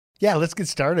Yeah, let's get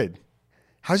started.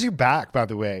 How's your back, by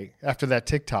the way, after that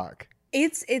TikTok?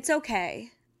 It's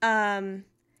okay.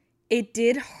 It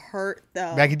did hurt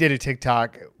though. Maggie did a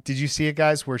TikTok. Did you see it,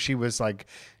 guys, where she was like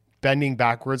bending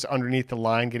backwards underneath the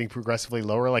line, getting progressively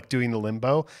lower, like doing the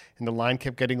limbo, and the line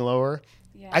kept getting lower?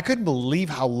 Yeah. I couldn't believe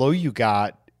how low you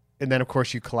got. And then, of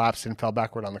course, you collapsed and fell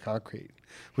backward on the concrete.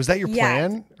 Was that your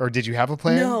plan, or did you have a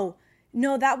plan?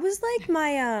 No, that was like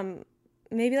my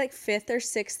maybe like 5th or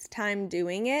 6th time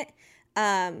doing it.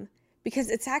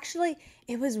 Because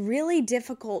it was really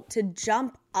difficult to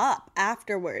jump up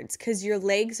afterwards because your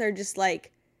legs are just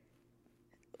like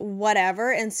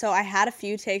whatever. And so I had a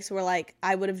few takes where like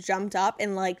I would have jumped up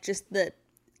and like just an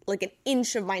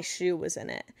inch of my shoe was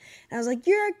in it. And I was like,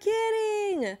 you're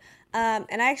kidding.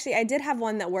 And I did have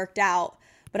one that worked out,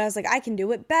 but I was like, I can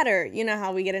do it better. You know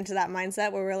how we get into that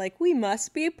mindset where we're like, we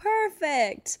must be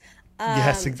perfect.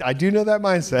 Yes, I do know that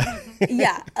mindset.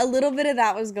 Yeah, a little bit of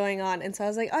that was going on. And so I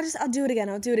was like, I'll do it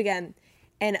again.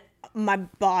 And my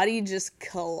body just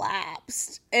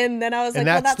collapsed. And then I was like,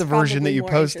 that's the version that you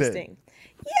posted.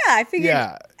 Yeah, I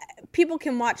figured people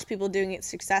can watch people doing it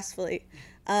successfully.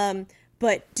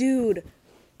 But dude,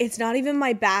 it's not even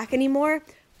my back anymore,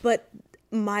 but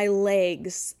my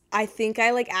legs. I think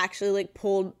I actually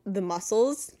pulled the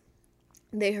muscles.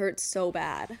 They hurt so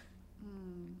bad.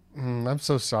 I'm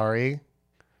so sorry.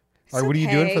 All right, what are you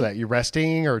doing for that? You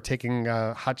resting or taking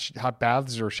hot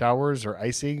baths or showers or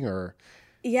icing or?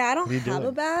 Yeah, I don't have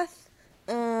a bath.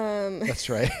 That's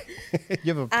right.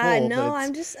 You have a pool. No,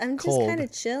 I'm just kind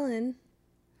of chilling.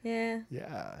 Yeah.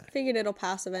 Yeah. Figured it'll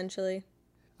pass eventually.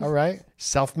 All right.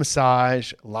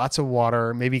 Self-massage, lots of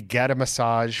water. Maybe get a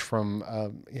massage from a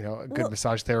good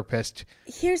massage therapist.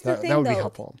 Here's the thing, that would be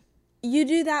helpful. You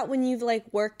do that when you've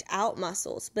worked out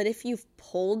muscles, but if you've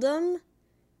pulled them,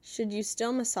 should you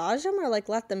still massage them or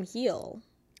let them heal?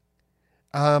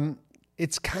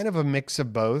 It's kind of a mix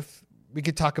of both. We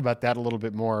could talk about that a little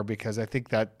bit more because I think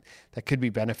that could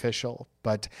be beneficial.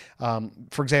 But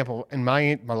for example, in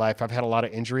my life, I've had a lot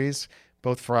of injuries,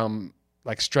 both from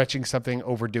stretching something,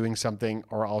 overdoing something,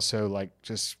 or also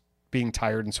just being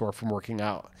tired and sore from working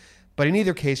out. But in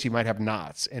either case, you might have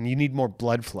knots and you need more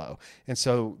blood flow. And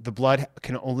so the blood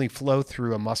can only flow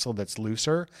through a muscle that's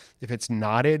looser. If it's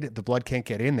knotted, the blood can't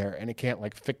get in there and it can't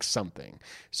fix something.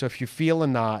 So if you feel a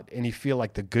knot and you feel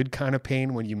the good kind of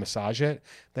pain when you massage it,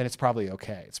 then it's probably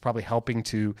okay. It's probably helping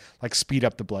to speed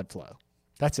up the blood flow.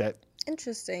 That's it.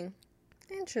 Interesting.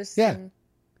 Yeah.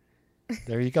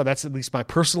 There you go. That's at least my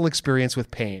personal experience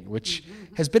with pain, which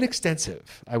has been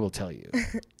extensive, I will tell you.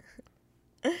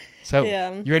 So,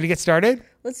 You ready to get started?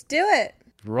 Let's do it.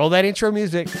 Roll that intro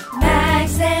music.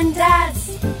 Mags and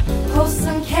Dads,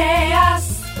 wholesome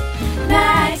chaos.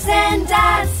 Mags and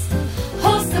Dads,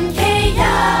 wholesome chaos.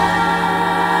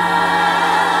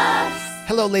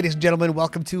 Hello, ladies and gentlemen.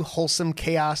 Welcome to Wholesome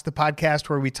Chaos, the podcast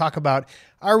where we talk about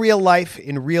our real life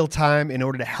in real time in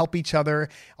order to help each other,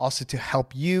 also to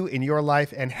help you in your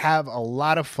life and have a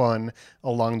lot of fun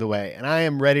along the way. And I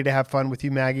am ready to have fun with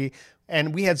you, Maggie.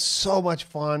 And we had so much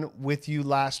fun with you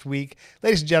last week.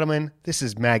 Ladies and gentlemen, this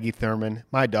is Maggie Thurman,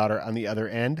 my daughter on the other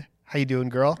end. How you doing,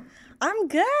 girl? I'm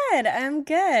good.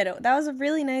 That was a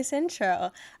really nice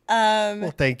intro.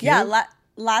 Well, thank you. Yeah,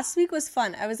 last week was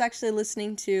fun. I was actually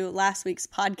listening to last week's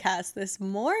podcast this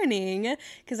morning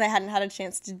because I hadn't had a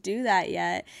chance to do that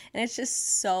yet. And it's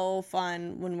just so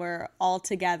fun when we're all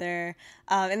together.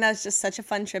 And that was just such a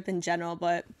fun trip in general.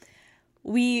 But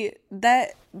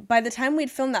by the time we'd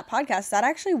filmed that podcast, that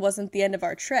actually wasn't the end of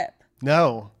our trip.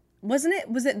 No. Wasn't it?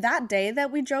 Was it that day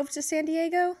that we drove to San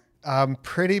Diego?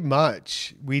 Pretty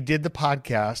much. We did the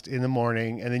podcast in the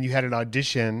morning, and then you had an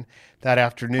audition that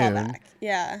afternoon. Callback.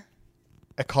 Yeah.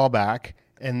 A callback,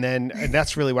 and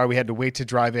that's really why we had to wait to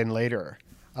drive in later.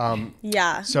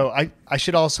 Yeah. So I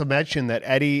should also mention that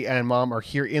Eddie and Mom are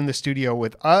here in the studio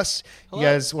with us. Hello. You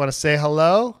guys want to say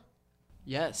hello?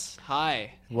 Yes.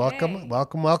 Hi. Welcome. Hey.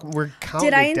 Welcome. We're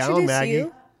counting Did I it down, introduce Maggie.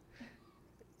 you?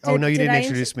 No, you didn't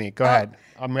introduce me. Go ahead.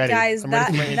 I'm ready. Guys, I'm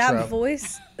ready for my intro.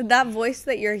 that voice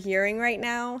that you're hearing right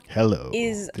now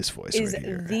this voice is right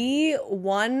here. the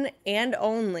one and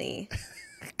only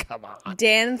Come on.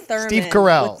 Dan Thurman. Steve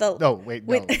Carell. No. With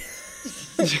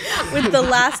the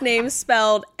last name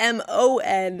spelled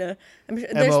M-O-N. I'm sure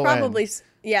there's M-O-N. probably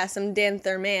some Dan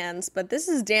Thurmans, but this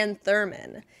is Dan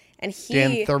Thurman. And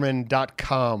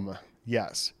DanThurman.com.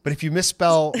 Yes. But if you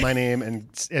misspell my name and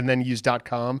then use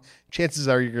 .com, chances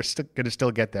are you're going to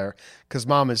still get there because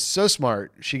Mom is so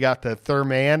smart. She got the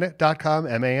Thurman.com,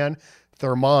 M-A-N,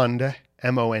 Thurmond,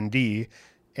 M-O-N-D,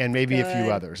 and maybe a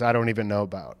few others I don't even know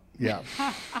about. Yeah.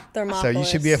 Thermopolis. So you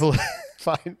should be able to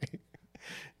find me.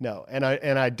 No, and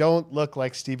I don't look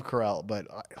like Steve Carell, but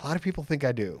a lot of people think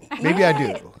I do. Maybe I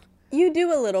do. You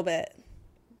do a little bit.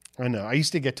 I know. I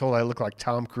used to get told I look like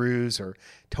Tom Cruise or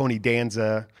Tony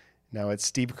Danza. Now it's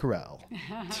Steve Carell.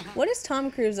 What is Tom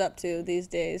Cruise up to these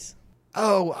days?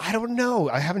 Oh, I don't know.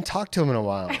 I haven't talked to him in a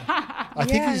while. I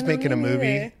think he's making a me movie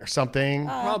neither. or something.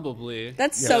 Probably.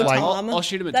 That's so like- Tom. I'll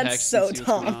shoot him a That's text so and see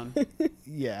what's going Tom. on.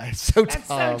 Yeah, it's so That's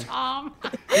Tom. so Tom.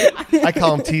 I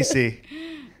call him TC.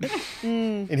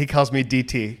 And he calls me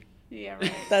DT. Yeah,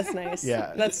 right. That's nice.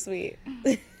 Yeah. That's sweet.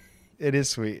 It is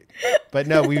sweet. But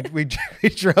no, we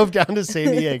drove down to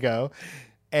San Diego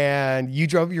and you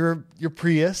drove your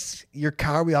Prius, your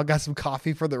car. We all got some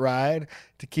coffee for the ride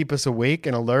to keep us awake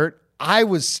and alert. I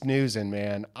was snoozing,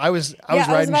 man. I was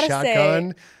riding about to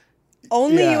shotgun.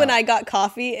 Only Yeah. you and I got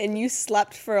coffee, and you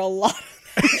slept for a lot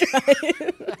of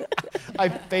the drive. I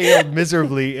failed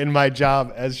miserably in my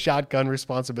job as shotgun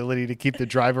responsibility to keep the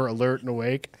driver alert and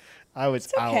awake. I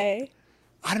was out. Okay.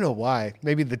 I don't know why.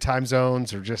 Maybe the time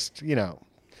zones or just,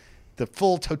 the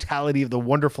full totality of the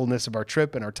wonderfulness of our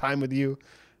trip and our time with you.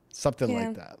 Something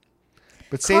like that.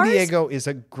 But San Cars- Diego is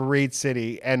a great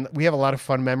city, and we have a lot of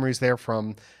fun memories there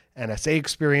from NSA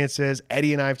experiences.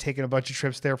 Eddie and I have taken a bunch of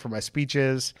trips there for my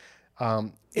speeches.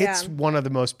 It's one of the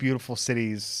most beautiful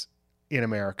cities in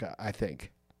America, I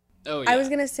think. Oh, yeah. I was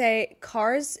going to say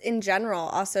cars in general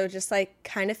also just like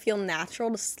kind of feel natural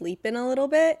to sleep in a little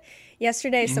bit.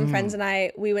 Yesterday, some friends and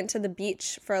I, we went to the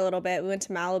beach for a little bit. We went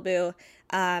to Malibu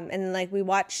and like we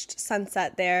watched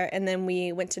sunset there, and then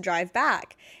we went to drive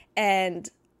back. And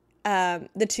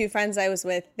the two friends I was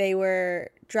with, they were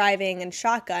driving and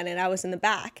shotgun, and I was in the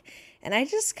back. And I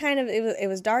just kind of, it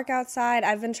was dark outside.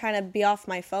 I've been trying to be off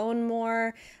my phone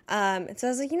more. And so I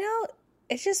was like,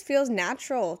 it just feels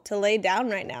natural to lay down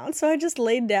right now. And so I just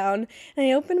laid down and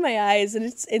I opened my eyes, and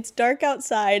it's dark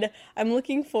outside. I'm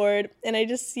looking forward, and I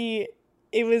just see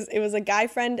it was a guy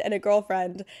friend and a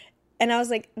girlfriend. And I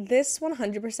was like, this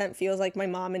 100% feels like my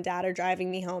mom and dad are driving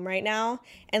me home right now.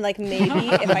 And like maybe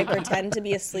if I pretend to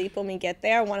be asleep when we get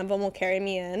there, one of them will carry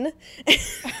me in.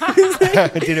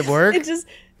 Did it work? It just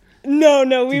no,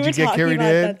 we Did were you get talking carried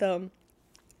about in? that though.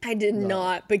 I did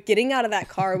not, but getting out of that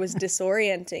car was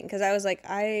disorienting because I was like,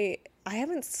 I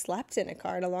haven't slept in a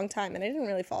car in a long time, and I didn't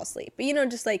really fall asleep. But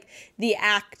just like the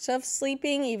act of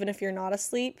sleeping, even if you're not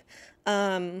asleep.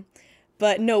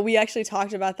 But no, we actually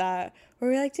talked about that. Where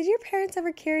we were like, did your parents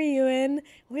ever carry you in? And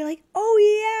we were like, oh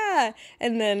yeah.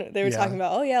 And then they were talking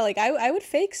about, oh yeah, like I would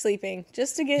fake sleeping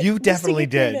just to get. You definitely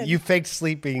carried did. in. You faked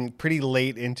sleeping pretty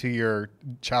late into your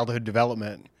childhood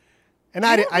development. And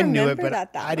I I don't knew it, remember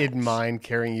but that I didn't much. mind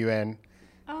carrying you in.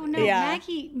 Oh no, Yeah.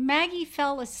 Maggie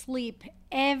fell asleep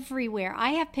everywhere. I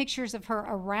have pictures of her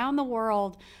around the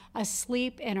world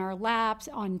asleep in our laps,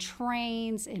 on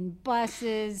trains, in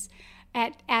buses,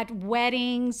 at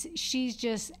weddings. She's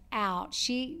just out.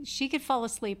 She could fall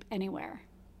asleep anywhere.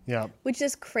 Yeah. Which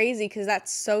is crazy because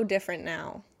that's so different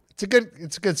now. It's a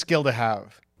good skill to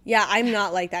have. Yeah, I'm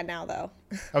not like that now though.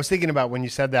 I was thinking about when you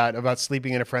said that about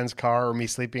sleeping in a friend's car or me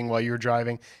sleeping while you were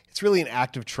driving. It's really an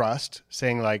act of trust,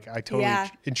 saying like, I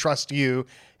totally entrust you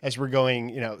as we're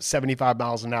going, 75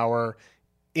 miles an hour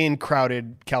in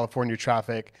crowded California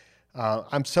traffic.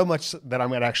 I'm so much that I'm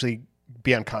going to actually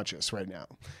be unconscious right now.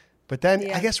 But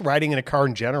then I guess riding in a car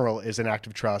in general is an act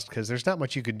of trust because there's not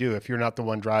much you could do if you're not the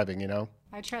one driving,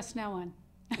 I trust no one.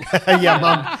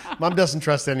 Yeah, mom doesn't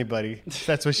trust anybody.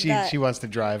 That's what she wants to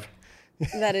drive.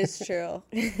 That is true.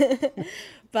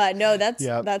 But no, that's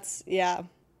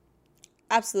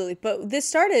absolutely. But this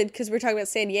started because we're talking about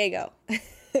San Diego.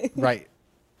 Right.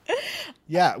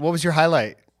 Yeah. What was your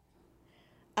highlight?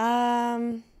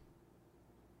 Man,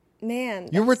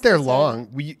 You weren't there long.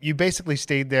 You basically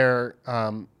stayed there.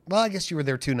 Well, I guess you were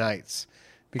there 2 nights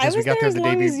I was there as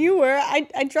long as you were.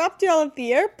 I dropped y'all at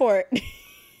the airport.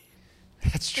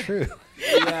 That's true.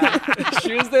 Yeah,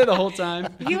 she was there the whole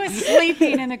time. You was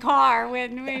sleeping in the car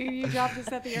when you dropped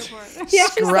us at the airport. Yeah, she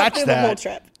slept Scratch through that. the whole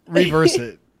trip. Reverse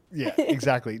it. Yeah,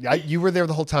 exactly. You were there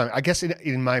the whole time. I guess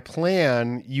in my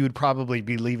plan, you would probably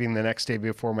be leaving the next day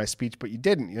before my speech, but you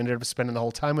didn't. You ended up spending the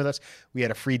whole time with us. We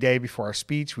had a free day before our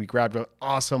speech. We grabbed an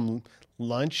awesome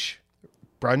brunch,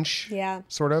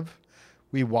 sort of.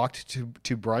 We walked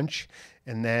to brunch,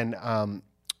 and then,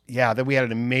 then we had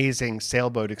an amazing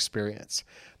sailboat experience.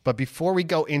 But before we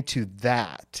go into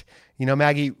that,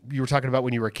 Maggie, you were talking about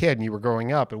when you were a kid and you were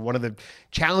growing up. And one of the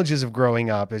challenges of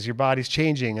growing up as your body's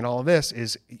changing and all of this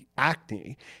is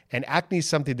acne. And acne is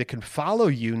something that can follow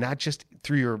you, not just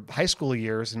through your high school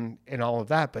years and all of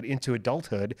that, but into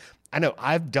adulthood. I know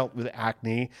I've dealt with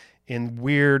acne in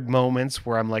weird moments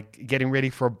where I'm like getting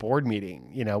ready for a board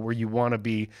meeting, where you want to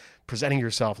be presenting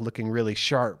yourself looking really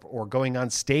sharp, or going on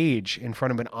stage in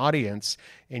front of an audience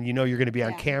and you know you're going to be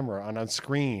on camera, on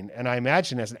screen. And I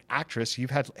imagine as an actress,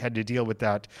 you've had to deal with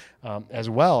that as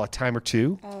well a time or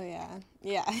two. Oh, yeah.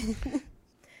 Yeah.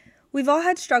 We've all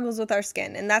had struggles with our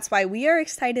skin, and that's why we are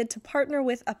excited to partner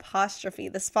with Apostrophe,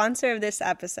 the sponsor of this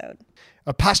episode.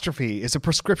 Apostrophe is a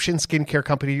prescription skincare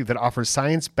company that offers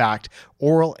science-backed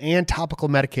oral and topical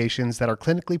medications that are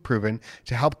clinically proven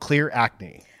to help clear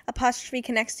acne. Apostrophe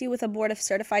connects you with a board of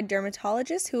certified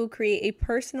dermatologists who will create a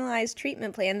personalized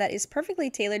treatment plan that is perfectly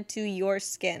tailored to your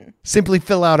skin. Simply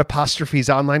fill out Apostrophe's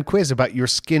online quiz about your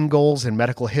skin goals and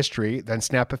medical history, then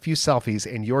snap a few selfies,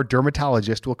 and your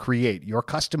dermatologist will create your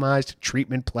customized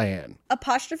treatment plan.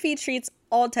 Apostrophe treats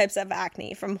all types of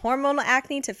acne, from hormonal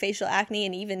acne to facial acne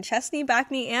and even chest-knee,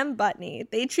 back-knee, and butt-knee.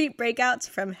 They treat breakouts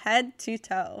from head to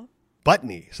toe.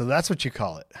 Butt-knee, so that's what you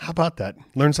call it. How about that?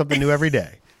 Learn something new every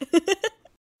day.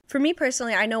 For me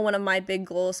personally, I know one of my big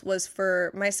goals was for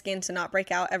my skin to not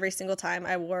break out every single time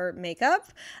I wore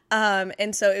makeup.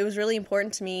 And so it was really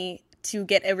important to me to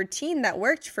get a routine that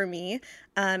worked for me.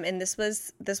 And this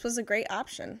was a great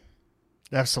option.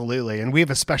 Absolutely. And we have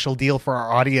a special deal for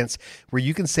our audience where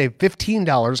you can save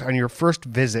 $15 on your first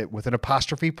visit with an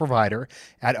Apostrophe provider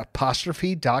at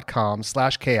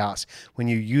apostrophe.com/chaos when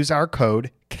you use our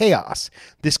code CHAOS.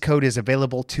 This code is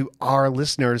available to our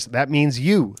listeners. That means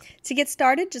you. To get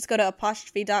started, just go to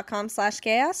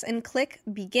apostrophe.com/chaos and click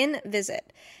begin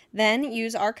visit. Then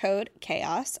use our code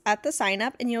CHAOS at the sign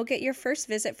up and you'll get your first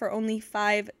visit for only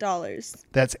 $5.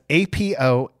 That's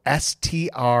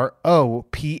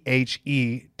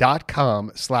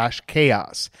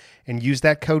apostrophe.com/chaos and use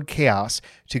that code CHAOS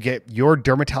to get your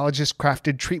dermatologist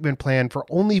crafted treatment plan for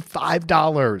only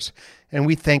 $5. And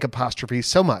we thank Apostrophe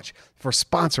so much for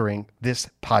sponsoring this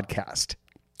podcast.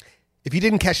 If you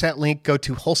didn't catch that link, go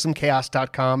to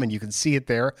wholesomechaos.com and you can see it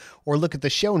there, or look at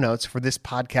the show notes for this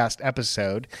podcast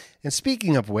episode. And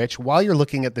speaking of which, while you're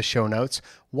looking at the show notes,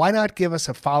 why not give us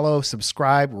a follow,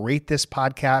 subscribe, rate this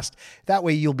podcast? That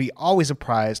way you'll be always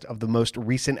apprised of the most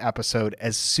recent episode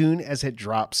as soon as it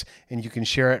drops, and you can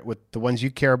share it with the ones you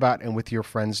care about and with your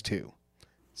friends too.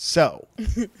 So,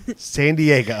 San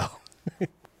Diego.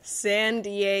 San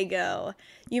Diego.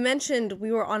 You mentioned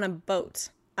we were on a boat.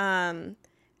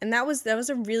 And that was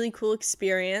a really cool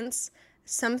experience.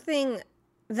 Something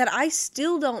that I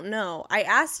still don't know. I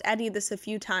asked Eddie this a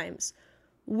few times.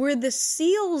 Were the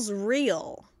seals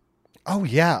real? Oh,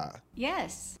 yeah.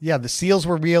 Yes. Yeah, the seals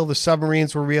were real. The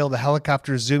submarines were real. The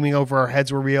helicopters zooming over our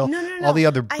heads were real. No. All the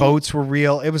other boats were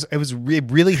real. It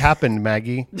really happened,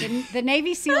 Maggie. The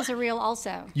Navy SEALs are real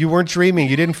also. You weren't dreaming.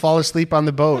 You didn't fall asleep on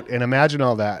the boat and imagine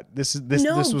all that. This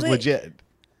was legit.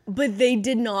 But they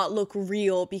did not look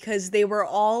real because they were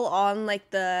all on like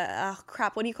the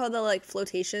what do you call the like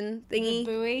flotation thingy?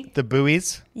 The buoy. The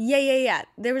buoys? Yeah.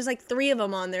 There was like 3 of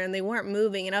them on there and they weren't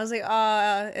moving. And I was like,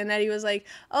 and Eddie was like,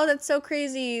 oh, that's so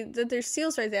crazy that there's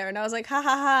seals right there. And I was like, ha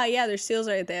ha ha, yeah, there's seals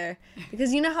right there.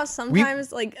 Because you know how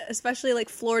sometimes like especially like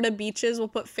Florida beaches will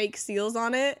put fake seals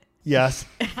on it? Yes.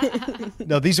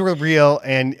 No, these were real,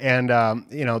 and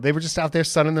they were just out there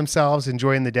sunning themselves,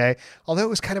 enjoying the day. Although it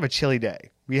was kind of a chilly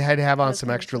day, we had to have on some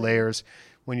extra layers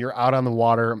when you're out on the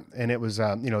water, and it was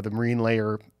the marine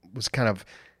layer was kind of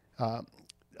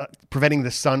preventing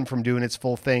the sun from doing its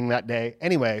full thing that day.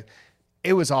 Anyway,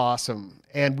 it was awesome,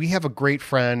 and we have a great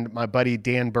friend, my buddy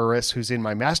Dan Burris, who's in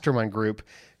my mastermind group,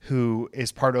 who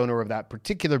is part owner of that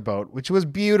particular boat, which was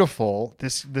beautiful.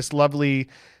 This lovely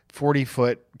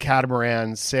 40-foot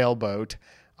catamaran sailboat.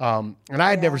 And I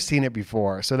had never seen it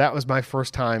before. So that was my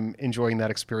first time enjoying that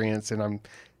experience. And I'm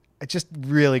just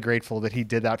really grateful that he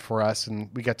did that for us and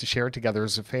we got to share it together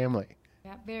as a family.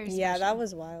 Yeah, very special. Yeah, that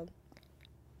was wild.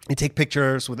 You take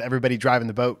pictures with everybody driving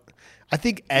the boat. I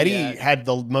think Eddie had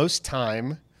the most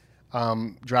time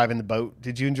driving the boat.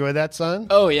 Did you enjoy that, son?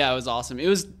 Oh, yeah, it was awesome. It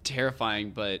was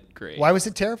terrifying, but great. Why was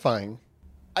it terrifying?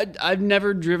 I've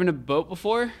never driven a boat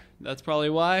before. That's probably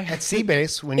why. At sea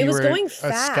base when It you was were going a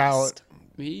fast. scout,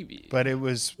 Maybe. but it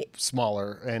was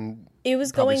smaller and It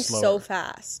was probably going slower. so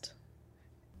fast.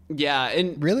 Yeah,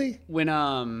 and Really? when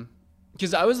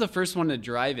because I was the first one to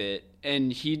drive it,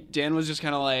 and Dan was just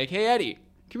kind of like, "Hey Eddie,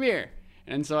 come here,"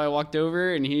 and so I walked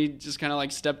over, and he just kind of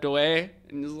like stepped away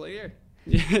and was like, "Here."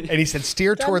 And he said,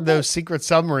 steer toward those secret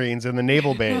submarines in the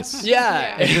naval base.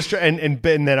 Yeah. And, just, and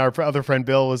then our other friend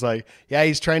Bill was like, yeah,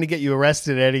 he's trying to get you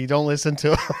arrested, Eddie. Don't listen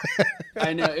to him.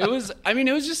 I know. It was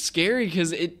just scary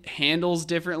because it handles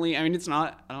differently. I mean, it's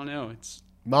not, I don't know. It's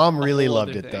Mom really whole loved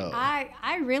other it, thing. though.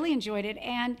 I really enjoyed it,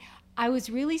 and I was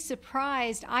really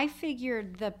surprised. I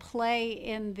figured the play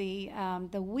in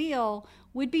the wheel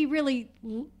would be really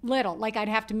little. Like I'd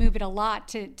have to move it a lot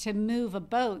to move a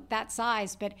boat that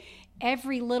size. But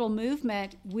every little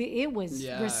movement, it was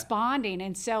responding.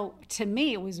 And so to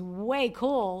me, it was way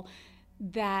cool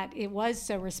that it was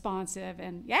so responsive.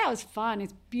 And yeah, it was fun.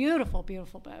 It's beautiful,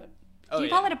 beautiful boat. Do you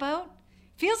call it a boat?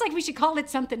 Feels like we should call it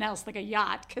something else, like a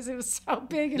yacht, because it was so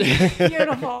big and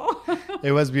beautiful.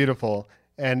 It was beautiful.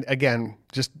 And again,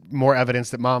 just more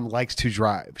evidence that Mom likes to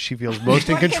drive. She feels most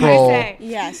in control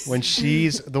Yes. when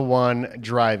she's the one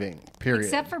driving, period.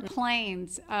 Except for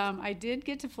planes. I did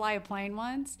get to fly a plane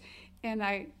once, and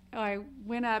I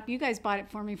went up. You guys bought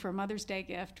it for me for a Mother's Day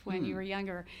gift when you were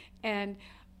younger. And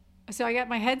so I got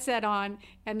my headset on,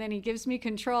 and then he gives me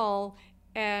control,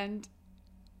 and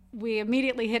we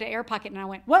immediately hit an air pocket, and I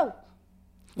went, whoa,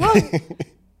 whoa.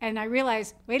 And I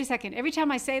realized, wait a second, every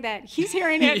time I say that, he's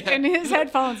hearing it in his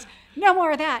headphones. No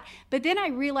more of that. But then I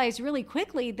realized really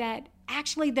quickly that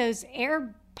actually those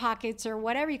air pockets or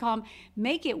whatever you call them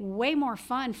make it way more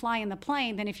fun flying the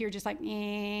plane than if you're just like,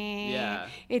 Yeah.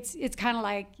 It's kind of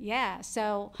like, yeah.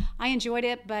 So I enjoyed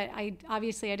it, but I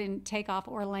didn't take off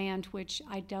or land, which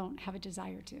I don't have a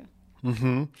desire to.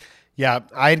 Mm-hmm. Yeah,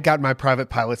 I had gotten my private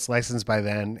pilot's license by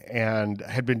then and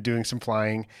had been doing some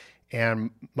flying.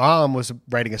 And Mom was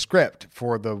writing a script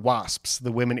for the WASPs,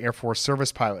 the Women Air Force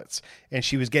Service Pilots. And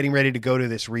she was getting ready to go to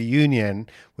this reunion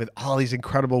with all these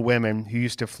incredible women who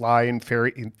used to fly and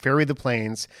ferry the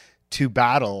planes to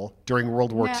battle during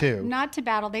World War II. Not to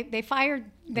battle. They ferried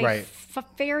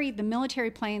the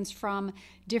military planes from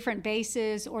different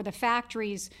bases or the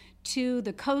factories to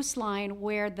the coastline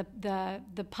where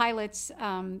the pilots,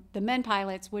 the men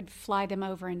pilots, would fly them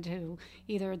over into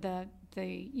either the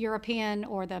European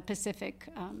or the Pacific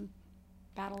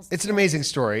battles. It's an amazing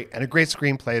story and a great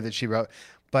screenplay that she wrote.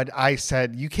 But I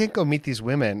said, you can't go meet these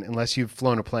women unless you've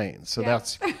flown a plane. So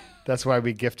that's why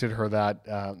we gifted her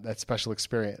that special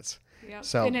experience. Yep.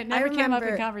 So and it never came up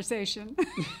in conversation.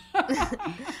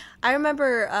 I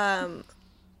remember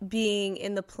being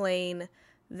in the plane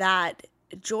that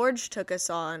George took us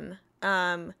on.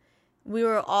 We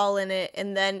were all in it,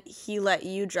 and then he let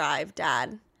you drive,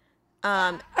 Dad.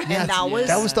 And that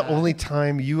was the only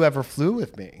time you ever flew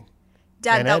with me.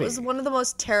 Dad, that was one of the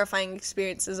most terrifying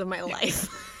experiences of my life.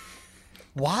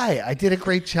 Why? I did a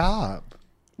great job.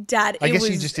 Dad, I guess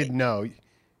you just didn't know.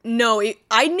 No,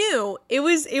 I knew. It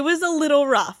was a little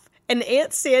rough. And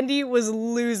Aunt Sandy was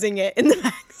losing it in the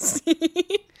back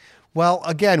seat. Well,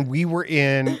 again, we were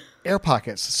in air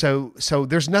pockets. So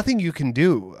there's nothing you can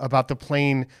do about the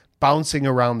plane bouncing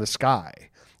around the sky.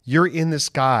 You're in the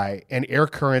sky and air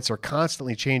currents are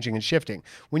constantly changing and shifting.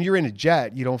 When you're in a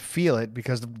jet, you don't feel it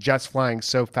because the jet's flying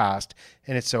so fast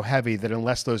and it's so heavy that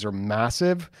unless those are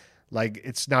massive, like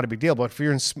it's not a big deal. But if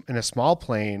you're in a small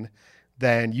plane,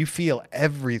 then you feel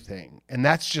everything. And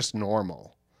that's just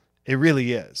normal. It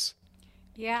really is.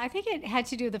 Yeah, I think it had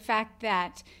to do with the fact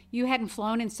that you hadn't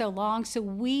flown in so long, so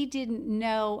we didn't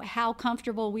know how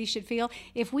comfortable we should feel.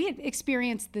 If we had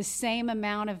experienced the same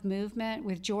amount of movement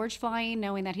with George flying,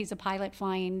 knowing that he's a pilot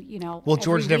flying, Well,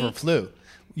 George never flew.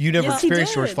 You never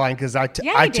experienced George flying because I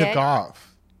took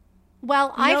off.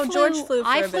 Well, I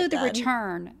flew the Dad.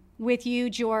 return with you,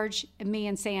 George, me,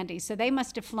 and Sandy. So they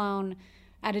must have flown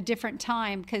at a different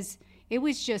time because it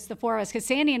was just the four of us, because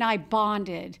Sandy and I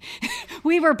bonded.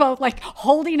 We were both like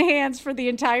holding hands for the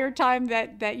entire time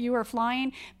that you were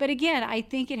flying. But again, I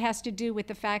think it has to do with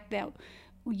the fact that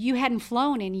you hadn't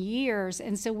flown in years.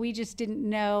 And so we just didn't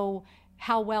know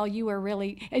how well you were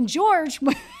really. And George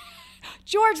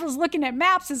was looking at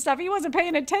maps and stuff. He wasn't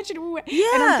paying attention. And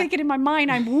I'm thinking in my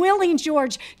mind, I'm willing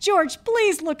George,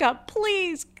 please look up.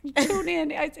 Please tune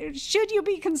in. Should you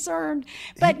be concerned?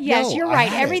 But yes, you're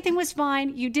right. Everything was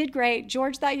fine. You did great.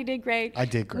 George thought you did great. I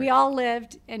did great. We all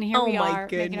lived, and here we are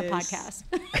making a podcast.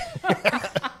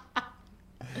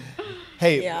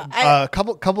 Hey, a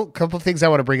couple things I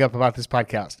want to bring up about this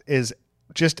podcast is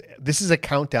just this is a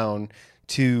countdown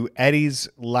to Eddie's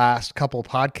last couple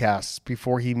podcasts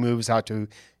before he moves out to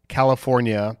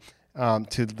California,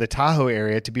 to the Tahoe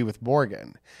area to be with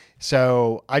Morgan.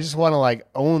 So I just want to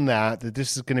own that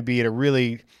this is going to be a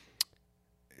really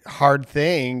hard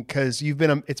thing because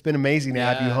it's been amazing to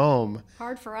have you home.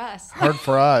 Hard for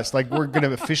us. Like we're going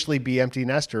to officially be empty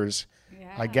nesters,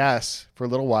 I guess, for a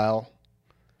little while,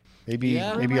 maybe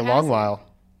a long while.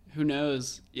 Who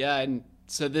knows? Yeah. And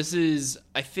so this is,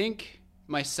 I think,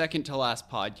 my second to last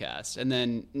podcast, and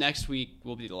then next week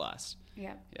will be the last.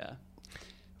 Yeah.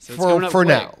 So for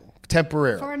now,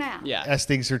 temporarily. For now. Yeah. As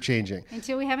things are changing.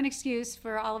 Until we have an excuse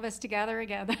for all of us to gather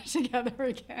together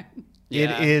again. It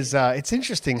Yeah. is. It's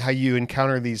interesting how you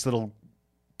encounter these little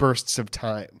bursts of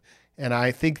time, and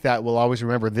I think that we'll always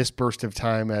remember this burst of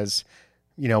time as,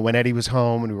 when Eddie was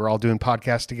home and we were all doing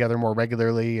podcasts together more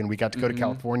regularly, and we got to go to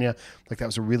California. Like that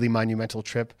was a really monumental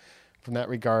trip from that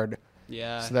regard.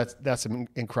 Yeah. So that's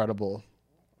incredible.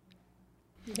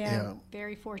 Yeah.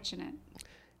 Very fortunate.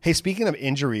 Hey, speaking of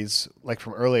injuries, like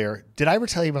from earlier, did I ever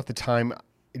tell you about the time?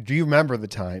 Do you remember the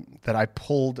time that I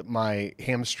pulled my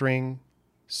hamstring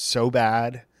so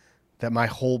bad that my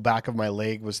whole back of my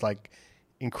leg was like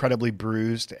incredibly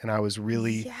bruised, and I was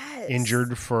really Yes.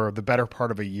 injured for the better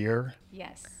part of a year?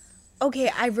 Yes. Okay,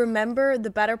 I remember the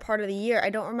better part of the year.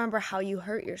 I don't remember how you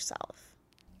hurt yourself.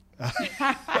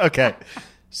 Okay.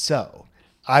 So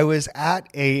I was at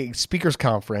a speakers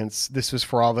conference. This was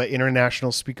for all the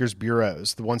international speakers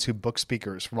bureaus, the ones who book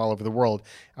speakers from all over the world.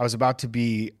 I was about to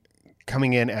be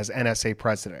coming in as NSA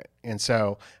president. And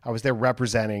so I was there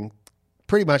representing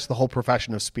pretty much the whole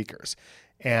profession of speakers.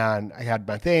 And I had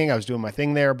my thing. I was doing my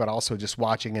thing there, but also just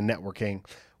watching and networking.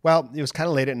 Well, it was kind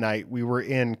of late at night. We were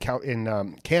in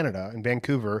Canada, in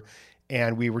Vancouver,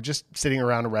 and we were just sitting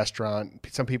around a restaurant.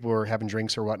 Some people were having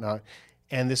drinks or whatnot.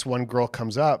 And this one girl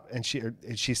comes up and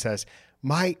she says,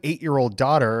 "My 8-year-old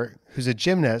daughter, who's a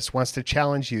gymnast, wants to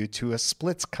challenge you to a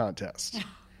splits contest."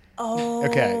 Oh.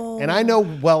 Okay. And I know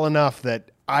well enough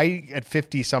that I, at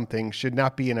 50 something, should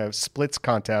not be in a splits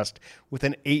contest with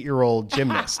an 8-year-old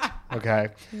gymnast. Okay.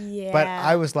 Yeah. But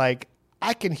I was like,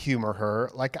 I can humor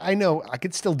her. Like, I know I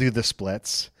could still do the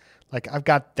splits. Like, I've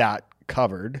got that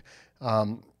covered.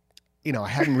 I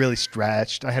hadn't really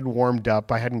stretched. I hadn't warmed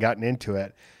up. I hadn't gotten into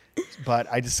it. But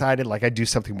I decided like I'd do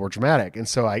something more dramatic. And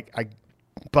so I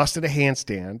busted a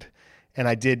handstand and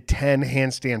I did 10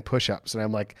 handstand push-ups. And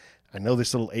I'm like, I know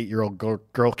this little 8-year-old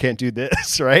girl can't do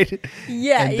this, right?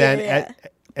 Yeah, and then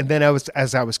and then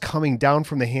as I was coming down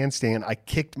from the handstand, I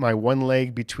kicked my one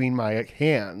leg between my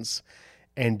hands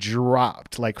and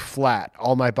dropped like flat,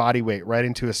 all my body weight right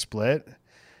into a split.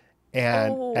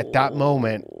 And at that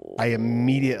moment, I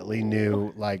immediately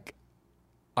knew like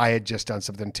I had just done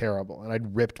something terrible, and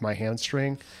I'd ripped my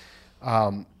hamstring.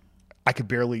 I could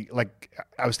barely,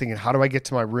 I was thinking, how do I get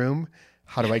to my room?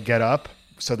 How do I get up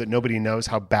so that nobody knows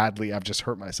how badly I've just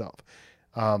hurt myself?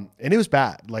 And it was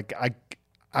bad. Like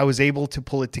I was able to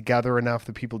pull it together enough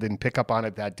that people didn't pick up on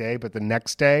it that day, but the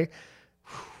next day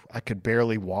I could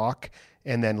barely walk.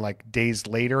 And then like days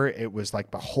later, it was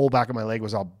like the whole back of my leg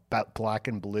was all black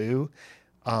and blue.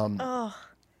 And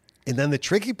then the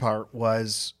tricky part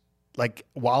was, like,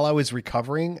 while I was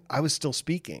recovering, I was still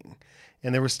speaking.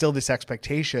 And there was still this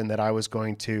expectation that I was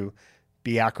going to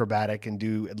be acrobatic and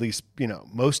do at least,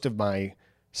 most of my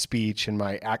speech and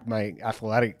my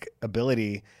athletic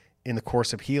ability in the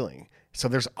course of healing. So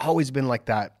there's always been like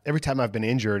that. Every time I've been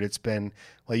injured, it's been,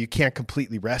 well, you can't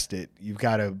completely rest it. You've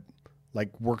got to like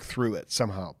work through it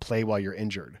somehow, play while you're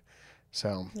injured.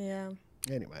 So Yeah.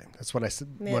 anyway, that's what I said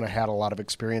when I had a lot of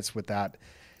experience with that.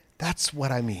 That's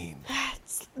what I mean.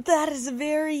 That is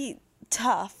very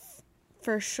tough,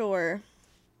 for sure.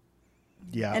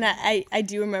 Yeah. And I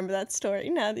do remember that story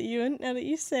now that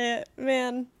you say it,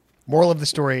 man. Moral of the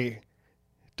story: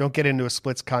 don't get into a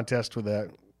splits contest with a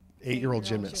 8-year-old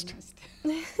gymnast.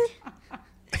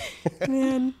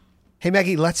 Man, Hey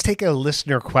Maggie, let's take a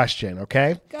listener question,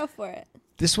 okay? go for it.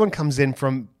 This one comes in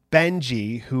from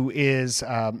Benji, who is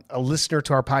a listener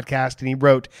to our podcast, and he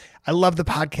wrote, "I love the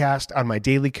podcast on my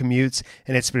daily commutes,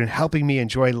 and it's been helping me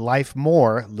enjoy life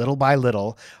more, little by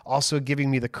little, also giving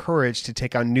me the courage to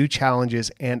take on new challenges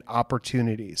and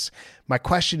opportunities. My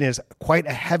question is quite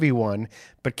a heavy one,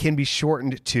 but can be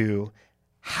shortened to,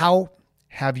 how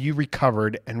have you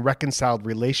recovered and reconciled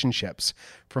relationships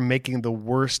from making the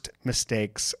worst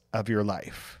mistakes of your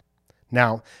life?"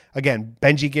 Now, again,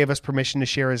 Benji gave us permission to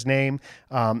share his name,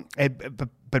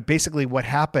 but basically what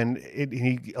happened,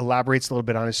 he elaborates a little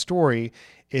bit on his story,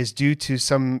 is due to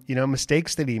some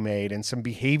mistakes that he made and some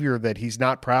behavior that he's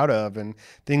not proud of and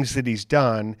things that he's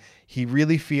done. He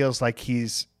really feels like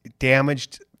he's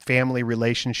damaged family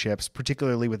relationships,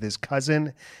 particularly with his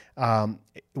cousin,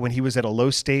 when he was at a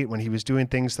low state, when he was doing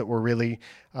things that were really,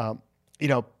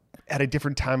 at a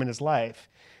different time in his life.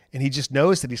 And he just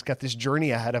knows that he's got this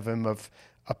journey ahead of him of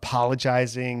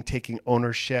apologizing, taking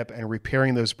ownership, and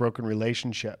repairing those broken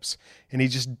relationships. And he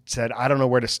just said, I don't know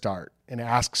where to start, and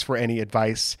asks for any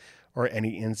advice or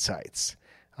any insights.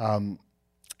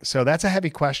 So that's a heavy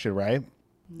question, right?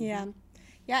 Yeah.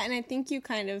 Yeah, and I think you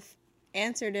kind of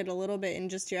answered it a little bit in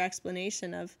just your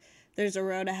explanation of there's a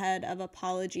road ahead of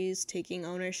apologies, taking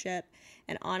ownership,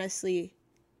 and honestly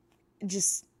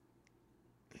just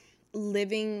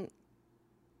living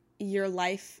your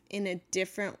life in a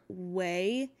different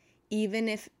way, even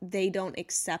if they don't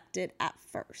accept it at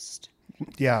first.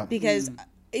 Yeah. Because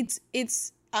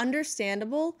it's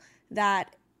understandable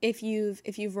that if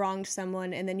you've wronged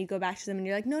someone and then you go back to them and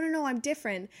you're like, no, I'm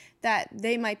different, that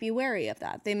they might be wary of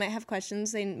that. They might have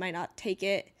questions. They might not take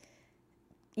it,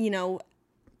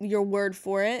 your word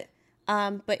for it.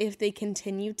 But if they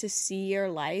continue to see your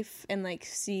life and like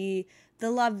see the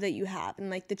love that you have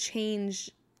and like the change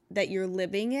that you're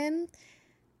living in,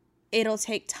 it'll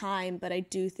take time. But I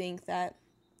do think that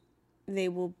they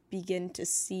will begin to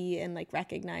see and like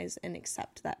recognize and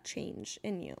accept that change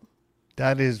in you.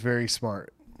 That is very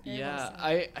smart. Yeah,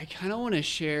 I kind of want to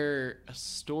share a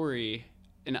story,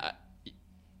 and I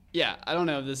don't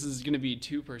know if this is going to be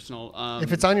too personal.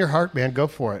 If it's on your heart, man, go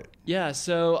for it. Yeah,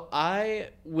 so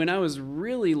when I was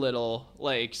really little,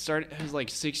 I was like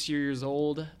 6 years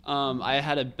old, I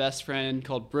had a best friend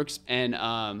called Brooks,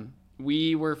 and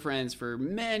we were friends for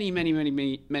many, many, many,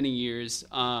 many, many years.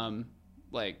 The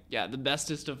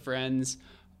bestest of friends.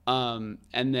 And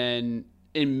then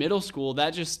in middle school,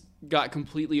 that just got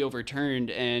completely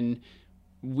overturned, and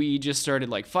we just started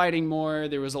like fighting more.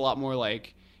 There was a lot more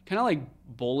kind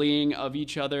of bullying of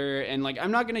each other, and I'm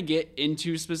not gonna get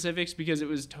into specifics because it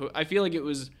was I feel like it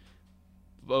was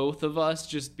both of us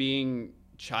just being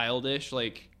childish.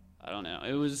 I don't know,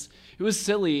 it was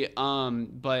silly,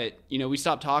 but we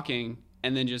stopped talking,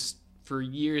 and then just for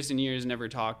years and years never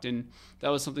talked, and that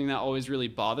was something that always really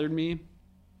bothered me,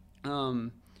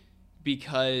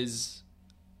 because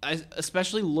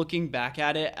especially looking back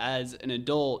at it as an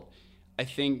adult, I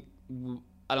think,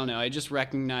 I don't know, I just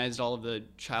recognized all of the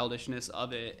childishness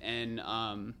of it. And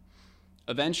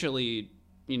eventually,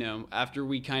 after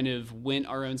we kind of went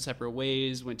our own separate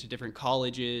ways, went to different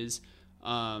colleges,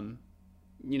 kind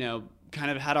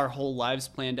of had our whole lives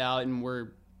planned out, and we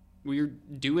were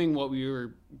doing what we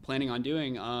were planning on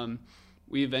doing,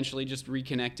 we eventually just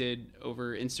reconnected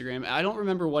over Instagram. I don't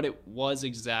remember what it was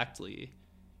exactly,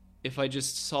 if I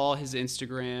just saw his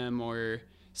Instagram or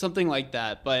something like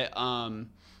that. But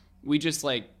we just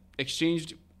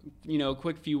exchanged, a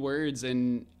quick few words,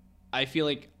 and I feel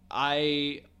like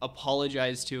I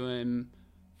apologized to him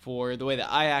for the way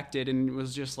that I acted, and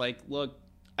was just like, look,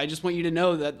 I just want you to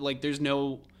know that there's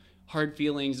no hard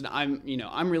feelings, and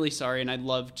I'm really sorry, and I'd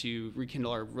love to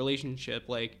rekindle our relationship.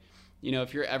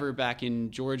 If you're ever back in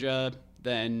Georgia,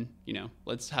 then,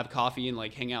 let's have coffee and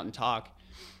hang out and talk.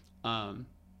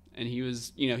 And he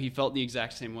was, he felt the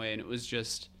exact same way, and it was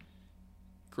just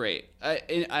great.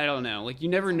 I don't know, you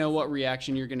never know what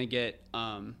reaction you're going to get.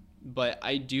 But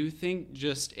I do think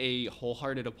just a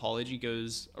wholehearted apology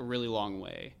goes a really long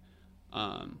way.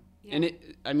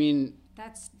 And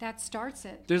that starts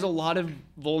it. There's a lot of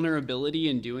vulnerability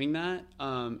in doing that.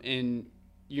 And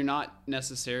you're not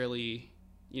necessarily,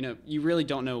 you really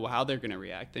don't know how they're going to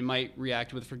react. They might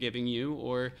react with forgiving you,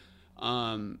 or,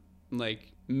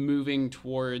 moving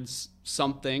towards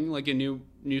something a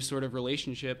new sort of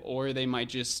relationship, or they might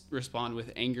just respond with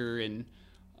anger and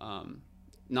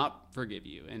not forgive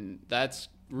you, and that's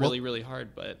really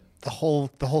hard. But the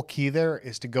whole key there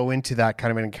is to go into that kind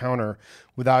of an encounter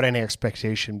without any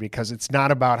expectation, because it's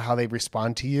not about how they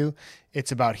respond to you.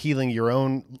 It's about healing your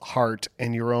own heart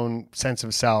and your own sense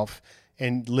of self,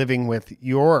 and living with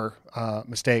your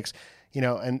mistakes.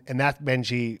 And that,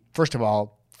 Benji, first of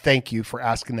all, thank you for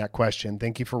asking that question.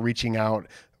 Thank you for reaching out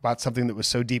about something that was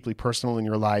so deeply personal in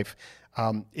your life.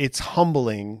 It's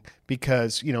humbling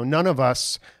because, none of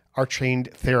us are trained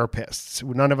therapists.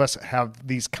 None of us have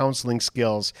these counseling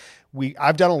skills.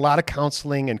 I've done a lot of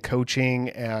counseling and coaching,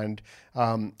 and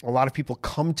a lot of people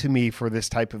come to me for this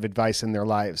type of advice in their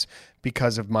lives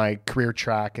because of my career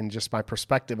track and just my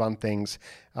perspective on things.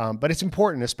 But it's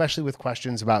important, especially with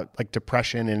questions about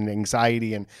depression and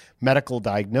anxiety and medical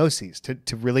diagnoses,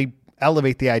 to really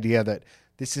elevate the idea that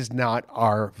this is not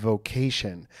our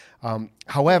vocation.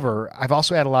 However, I've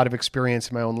also had a lot of experience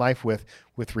in my own life with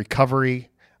recovery.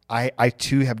 I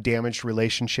too have damaged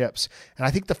relationships. And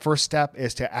I think the first step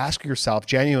is to ask yourself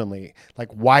genuinely,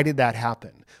 why did that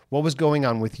happen? What was going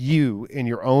on with you in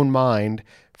your own mind,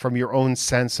 from your own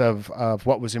sense of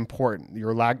what was important,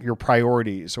 your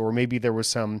priorities, or maybe there was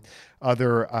some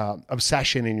other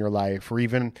obsession in your life, or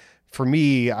even for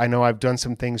me, I know I've done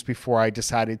some things before I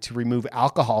decided to remove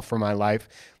alcohol from my life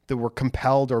that were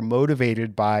compelled or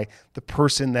motivated by the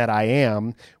person that I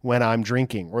am when I'm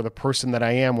drinking, or the person that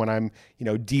I am when I'm,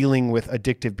 dealing with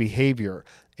addictive behavior.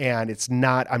 And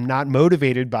I'm not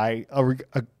motivated by a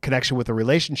connection with a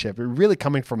relationship. It's really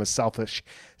coming from a selfish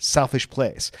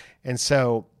place. And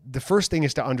so the first thing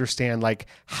is to understand,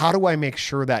 how do I make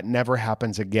sure that never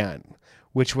happens again?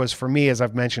 which was for me, as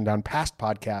I've mentioned on past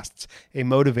podcasts, a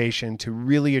motivation to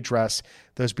really address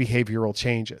those behavioral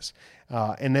changes.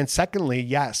 And then secondly,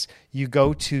 yes, you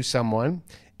go to someone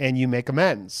and you make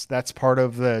amends. That's part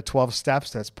of the 12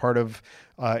 steps. That's part of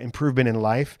improvement in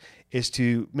life, is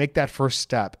to make that first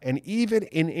step. And even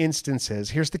in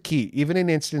instances, here's the key, even in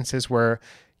instances where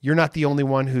you're not the only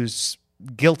one who's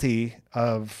guilty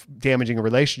of damaging a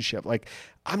relationship. Like,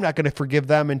 I'm not going to forgive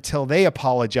them until they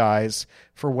apologize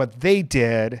for what they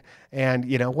did and,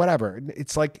 whatever.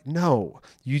 It's like, no,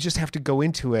 you just have to go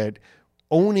into it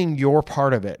owning your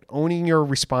part of it, owning your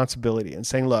responsibility and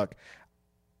saying, look,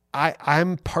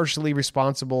 I'm partially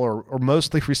responsible or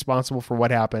mostly responsible for what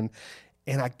happened.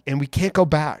 And we can't go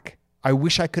back. I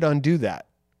wish I could undo that,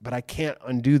 but I can't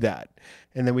undo that.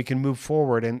 And then we can move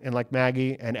forward. And like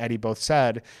Maggie and Eddie both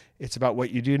said, it's about what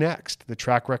you do next, the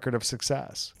track record of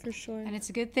success. For sure. And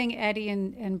it's a good thing Eddie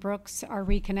and Brooks are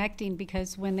reconnecting,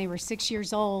 because when they were 6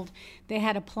 years old, they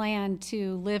had a plan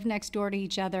to live next door to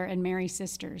each other and marry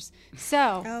sisters.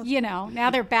 So,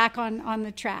 now they're back on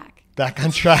the track. Back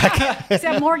on track.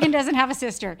 Except Morgan doesn't have a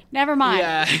sister. Never mind.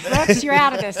 Yeah. Brooks, you're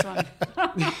out of this one.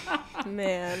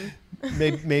 Man.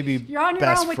 Maybe You're on your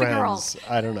best own with the friends. girls.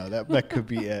 I don't know. That could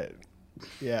be it.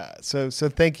 Yeah. So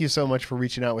thank you so much for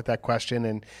reaching out with that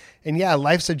question. And yeah,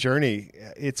 life's a journey.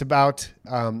 It's about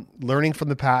learning from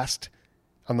the past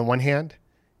on the one hand,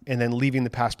 and then leaving the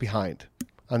past behind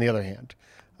on the other hand.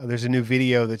 There's a new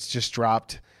video that's just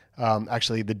dropped.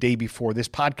 Actually, the day before this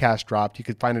podcast dropped, you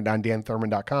could find it on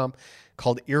danthurman.com,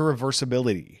 called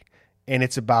Irreversibility. And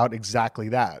it's about exactly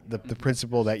that. The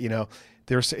principle that,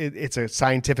 it's a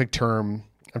scientific term.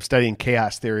 I'm studying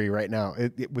chaos theory right now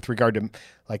with regard to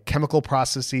like chemical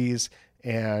processes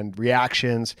and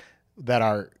reactions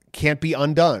that can't be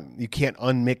undone. You can't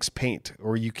unmix paint,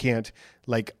 or you can't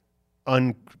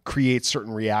uncreate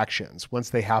certain reactions.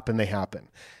 Once they happen, they happen.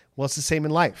 Well, it's the same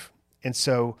in life. And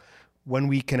so when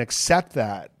we can accept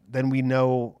that, then we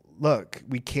know, look,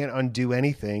 we can't undo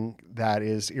anything that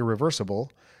is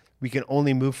irreversible. We can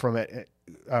only move from it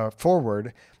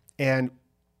forward. And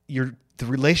the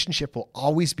relationship will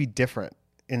always be different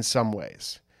in some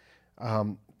ways.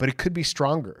 But it could be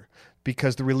stronger,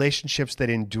 because the relationships that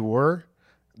endure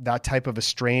that type of a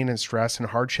strain and stress and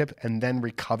hardship and then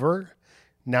recover,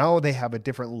 now they have a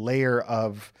different layer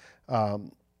of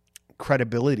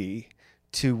credibility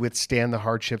to withstand the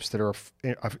hardships that are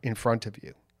in front of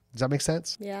you. Does that make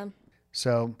sense? Yeah.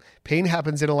 So pain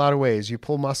happens in a lot of ways. You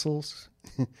pull muscles,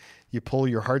 you pull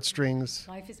your heartstrings.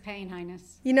 Life is pain,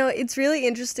 Highness. It's really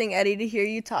interesting, Eddie, to hear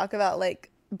you talk about like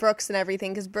Brooks and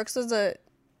everything, because Brooks was a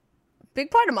big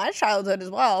part of my childhood as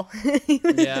well.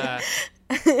 Yeah.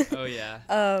 Oh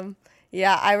yeah.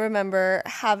 Yeah, I remember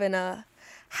having a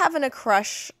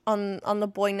crush on the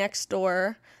boy next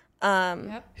door.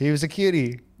 Yep. He was a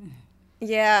cutie.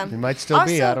 Yeah. He might still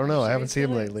be. I don't know. I haven't seen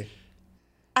him lately.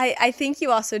 I think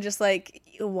you also just like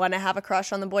want to have a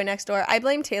crush on the boy next door. I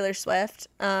blame Taylor Swift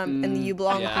in the "You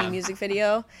Belong With Me" music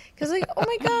video, because like, oh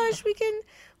my gosh, we can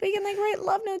like write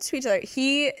love notes to each other.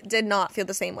 He did not feel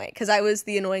the same way, because I was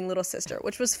the annoying little sister,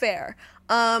 which was fair.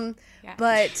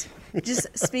 But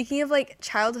just speaking of like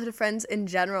childhood friends in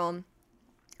general,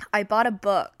 I bought a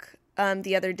book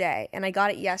the other day, and I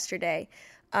got it yesterday.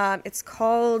 It's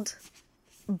called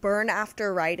Burn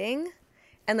After Writing.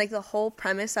 And like the whole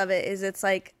premise of it is, it's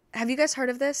like, have you guys heard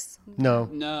of this?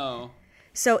 No.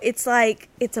 So it's like,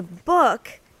 it's a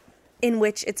book in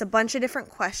which it's a bunch of different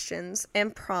questions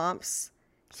and prompts.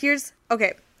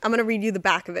 Okay, I'm going to read you the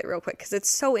back of it real quick, because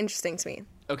it's so interesting to me.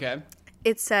 Okay.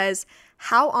 It says,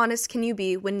 how honest can you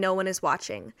be when no one is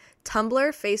watching? Tumblr,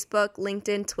 Facebook,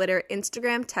 LinkedIn, Twitter,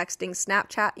 Instagram, texting,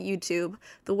 Snapchat, YouTube.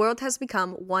 The world has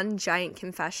become one giant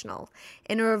confessional.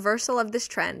 In a reversal of this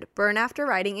trend, Burn After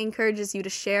Writing encourages you to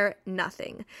share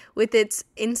nothing. With its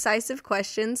incisive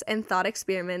questions and thought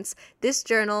experiments, this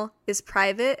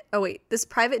private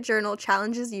journal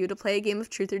challenges you to play a game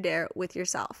of truth or dare with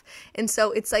yourself. And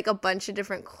so it's like a bunch of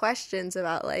different questions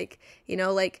about like,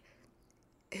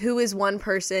 who is one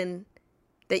person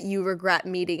that you regret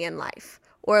meeting in life?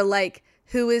 Or like,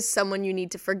 who is someone you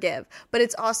need to forgive? But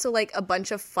it's also like a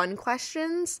bunch of fun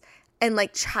questions and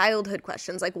like childhood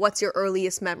questions. Like, what's your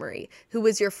earliest memory? Who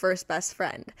was your first best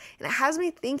friend? And it has me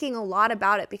thinking a lot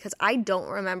about it, because I don't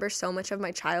remember so much of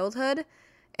my childhood.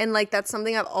 And like, that's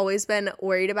something I've always been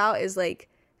worried about, is like,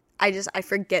 I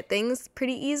forget things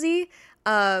pretty easy.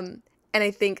 And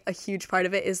I think a huge part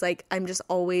of it is like, I'm just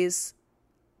always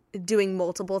doing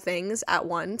multiple things at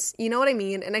once. You know what I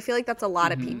mean? And I feel like that's a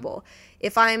lot of people.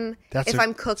 If I'm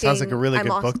cooking, sounds like a really good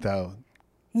book though.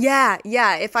 Yeah,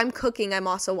 yeah. If I'm cooking, I'm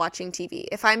also watching TV.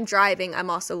 If I'm driving, I'm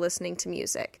also listening to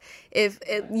music.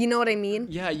 You know what I mean?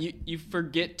 Yeah, you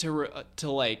forget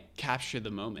to like capture the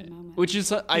moment, which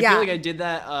is I Yeah. feel like I did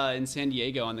that in San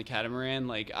Diego on the catamaran.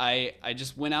 Like I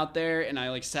just went out there and I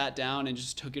like sat down and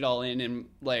just took it all in and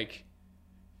like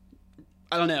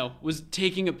I don't know, was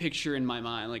taking a picture in my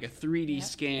mind, like a 3D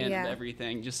scan Yeah. of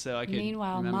everything, just so I could.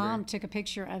 Meanwhile, remember. Mom took a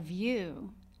picture of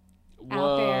you Whoa.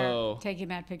 out there taking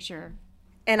that picture.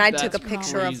 And I That's took a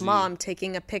picture of crazy. Mom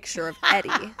taking a picture of Eddie.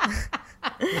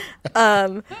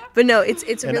 But no, it's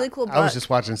a And really cool book. I was just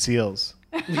watching seals.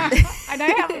 And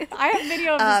I have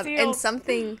video of the seal. And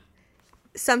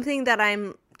something that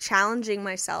I'm challenging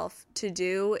myself to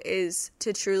do is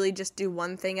to truly just do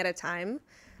one thing at a time,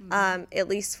 at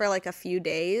least for like a few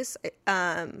days.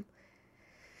 Where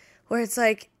it's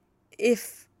like,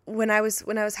 when I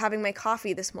was having my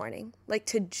coffee this morning, like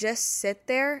to just sit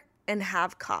there and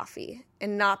have coffee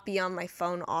and not be on my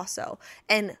phone also.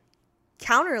 And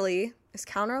is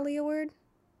counterly a word?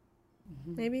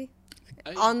 Maybe?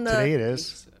 Today it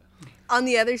is. On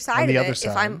the other side On the of other it,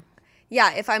 side.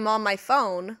 if I'm on my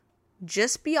phone,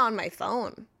 just be on my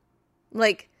phone.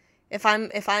 Like if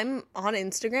I'm on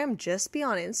Instagram, just be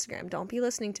on Instagram. Don't be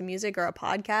listening to music or a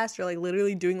podcast or like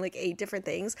literally doing like 8 different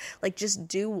things. Like just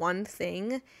do one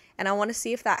thing. And I want to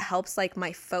see if that helps like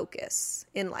my focus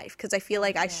in life, because I feel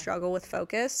like I struggle with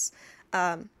focus.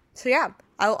 So yeah,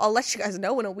 I'll let you guys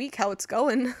know in a week how it's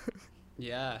going.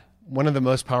 Yeah. One of the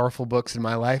most powerful books in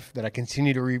my life that I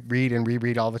continue to read and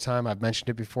reread all the time, I've mentioned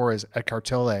it before, is Eckhart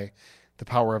Tolle, The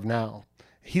Power of Now.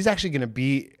 He's actually going to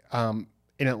be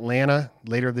in Atlanta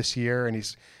later this year, and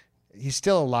he's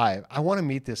still alive. I want to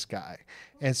meet this guy.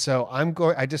 And so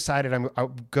I decided I'm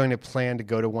going to plan to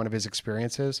go to one of his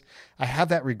experiences. I have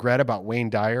that regret about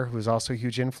Wayne Dyer, who is also a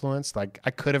huge influence. Like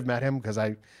I could have met him because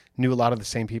I knew a lot of the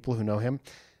same people who know him.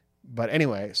 But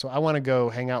anyway, so I want to go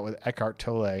hang out with Eckhart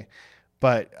Tolle.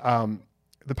 But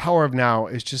The Power of Now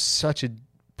is just such a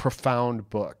profound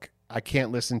book. I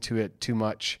can't listen to it too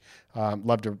much.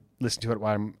 Love to listen to it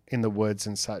while I'm in the woods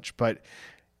and such. But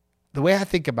the way I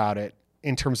think about it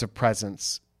in terms of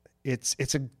presence,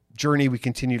 it's a journey we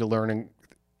continue to learn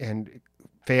and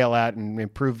fail at and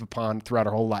improve upon throughout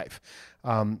our whole life.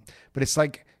 But it's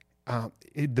like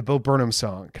the Bo Burnham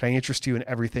song, "Can I interest you in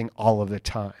everything all of the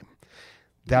time?"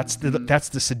 That's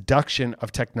the seduction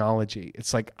of technology.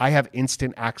 It's like I have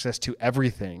instant access to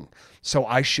everything, so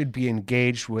I should be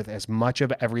engaged with as much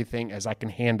of everything as I can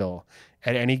handle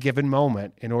at any given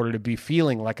moment in order to be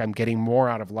feeling like I'm getting more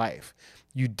out of life.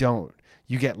 You don't.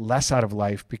 You get less out of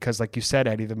life because, like you said,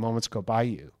 Eddie, the moments go by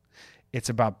you. It's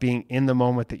about being in the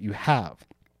moment that you have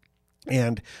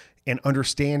and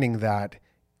understanding that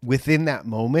within that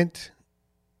moment,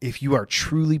 if you are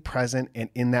truly present and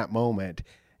in that moment,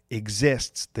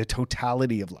 exists the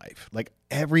totality of life. Like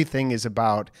everything is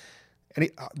about,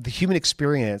 the human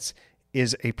experience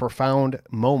is a profound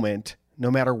moment,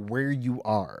 no matter where you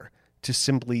are, to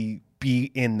simply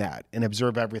be in that and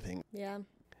observe everything. Yeah.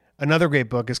 Another great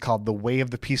book is called The Way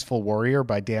of the Peaceful Warrior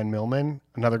by Dan Millman.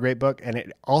 Another great book. And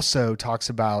it also talks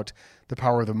about the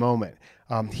power of the moment.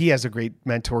 He has a great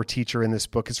mentor teacher in this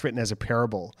book. It's written as a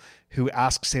parable, who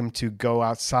asks him to go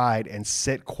outside and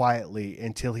sit quietly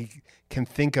until he can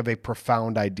think of a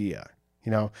profound idea.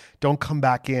 You know, don't come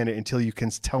back in until you can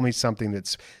tell me something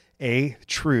that's A,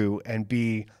 true, and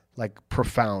B, like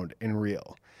profound and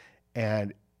real.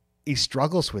 And he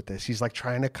struggles with this. He's like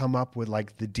trying to come up with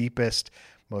like the deepest,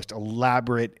 most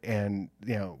elaborate and,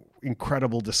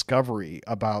 incredible discovery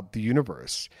about the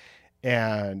universe.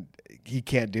 And he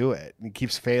can't do it. And he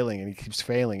keeps failing and he keeps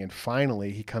failing. And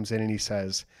finally he comes in and he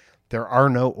says, "There are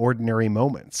no ordinary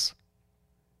moments."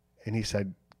 And he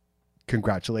said,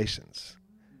 "Congratulations.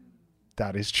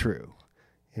 That is true."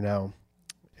 And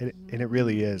it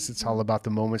really is. It's all about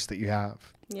the moments that you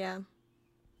have. Yeah.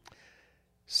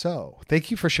 So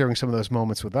thank you for sharing some of those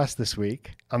moments with us this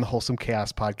week on the Wholesome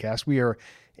Chaos podcast. We are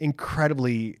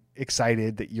incredibly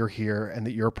excited that you're here and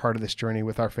that you're a part of this journey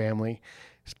with our family.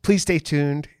 Please stay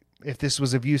tuned. If this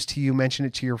was of use to you, mention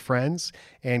it to your friends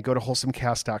and go to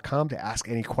wholesomecast.com to ask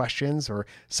any questions or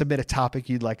submit a topic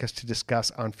you'd like us to discuss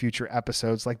on future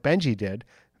episodes like Benji did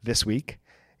this week.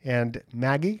 And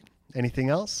Maggie, anything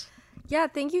else? Yeah,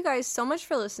 thank you guys so much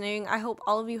for listening. I hope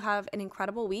all of you have an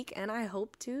incredible week, and I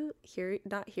hope to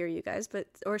not hear you guys,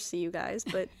 or see you guys,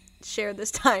 but share this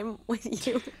time with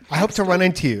you. I hope to run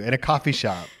into you in a coffee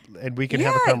shop and we can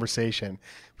have a conversation.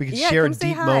 We can share a come say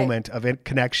deep hi. moment of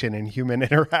connection and human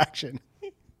interaction.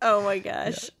 Oh my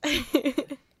gosh.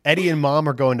 Eddie and Mom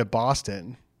are going to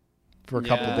Boston for a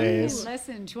couple days Less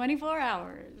than 24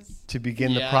 hours. to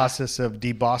begin the Yeah. process of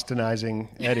de-Bostonizing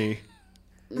Eddie.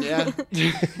 Yeah.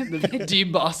 The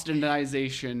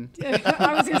de-Bostonization.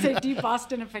 I was going to say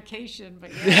de-Bostonification,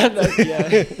 but yeah.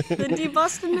 Yeah, The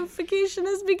de-Bostonification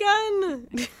has begun.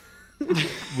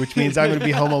 Which means I'm going to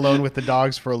be home alone with the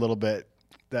dogs for a little bit.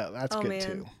 That's good man.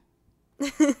 too.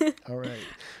 All right.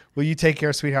 Well, you take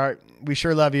care, sweetheart. We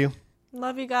sure love you.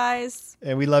 Love you guys.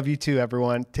 And we love you too,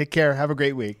 everyone. Take care. Have a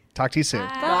great week. Talk to you soon.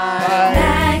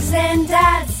 Max and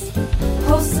Dad's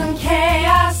wholesome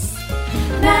chaos.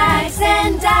 Max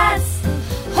and Dad's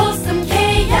wholesome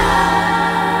chaos.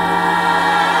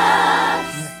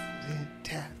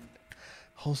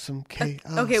 Wholesome chaos.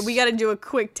 Okay, we got to do a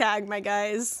quick tag, my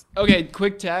guys. Okay,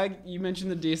 quick tag. You mentioned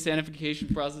the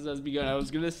de-sanification process has begun. I was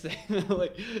going to say,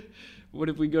 like, what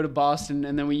if we go to Boston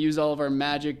and then we use all of our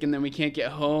magic and then we can't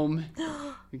get home?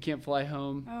 We can't fly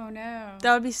home. Oh, no.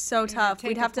 That would be so tough. take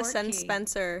We'd a have to port send key.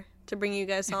 Spencer to bring you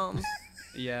guys home.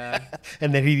 Yeah.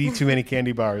 And then he'd eat too many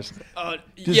candy bars. Yeah,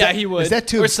 that- he would. is that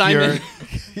too or obscure? Simon.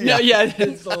 No, yeah,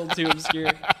 it's a little too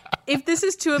obscure. If this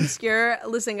is too obscure,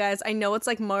 listen, guys, I know it's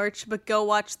like March, but go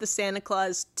watch the Santa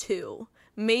Claus 2.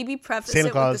 Maybe preface Santa it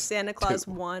with Claus the Santa Claus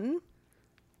 2. 1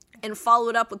 and follow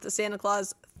it up with the Santa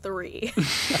Claus 3.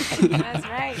 That's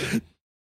right.